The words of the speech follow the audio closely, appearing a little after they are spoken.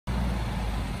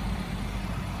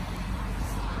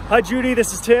Hi Judy,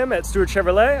 this is Tim at Stewart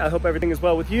Chevrolet. I hope everything is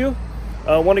well with you.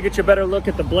 Want to get you a better look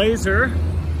at the Blazer.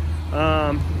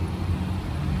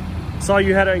 Saw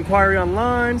you had an inquiry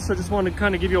online, so just wanted to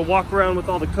kind of give you a walk around with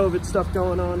all the COVID stuff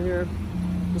going on here.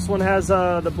 This one has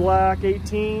the black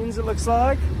 18s, it looks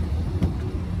like.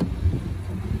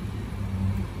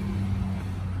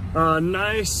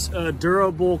 Nice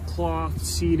durable cloth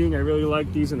seating. I really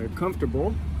like these and they're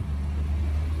comfortable.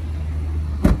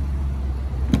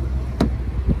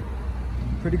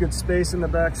 Pretty good space in the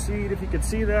back seat, if you could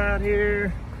see that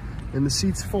here. And the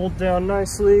seats fold down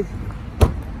nicely.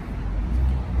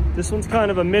 This one's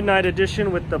kind of a midnight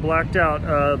edition with the blacked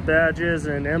out badges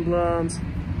and emblems.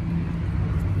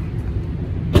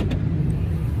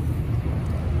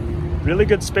 Really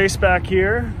good space back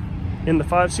here in the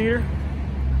 5-seater.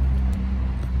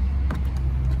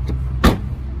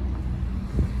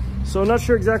 So I'm not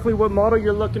sure exactly what model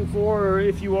you're looking for, or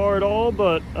if you are at all,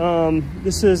 but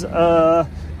this is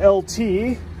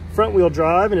LT front wheel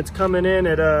drive, and it's coming in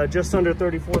at just under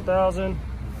 34,000.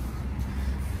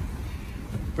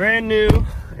 Brand new,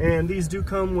 and these do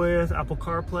come with Apple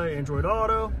CarPlay, Android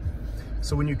Auto.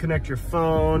 So when you connect your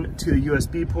phone to the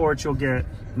USB ports, you'll get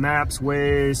Maps,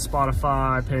 Waze,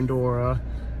 Spotify, Pandora,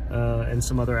 and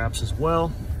some other apps as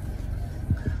well.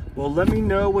 Well, let me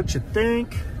know what you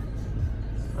think.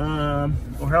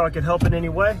 Or how I could help in any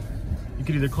way. You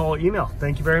could either call or email.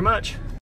 Thank you very much.